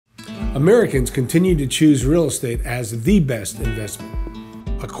Americans continue to choose real estate as the best investment.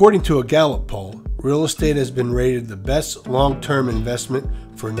 According to a Gallup poll, real estate has been rated the best long-term investment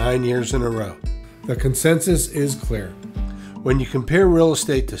for 9 years in a row. The consensus is clear. When you compare real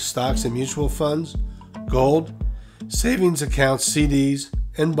estate to stocks and mutual funds, gold, savings accounts, CDs,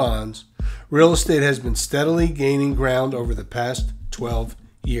 and bonds, real estate has been steadily gaining ground over the past 12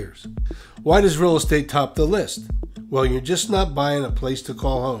 years. Why does real estate top the list? Well, you're just not buying a place to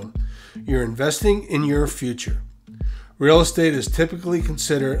call home. You're investing in your future. Real estate is typically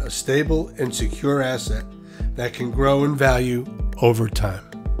considered a stable and secure asset that can grow in value over time.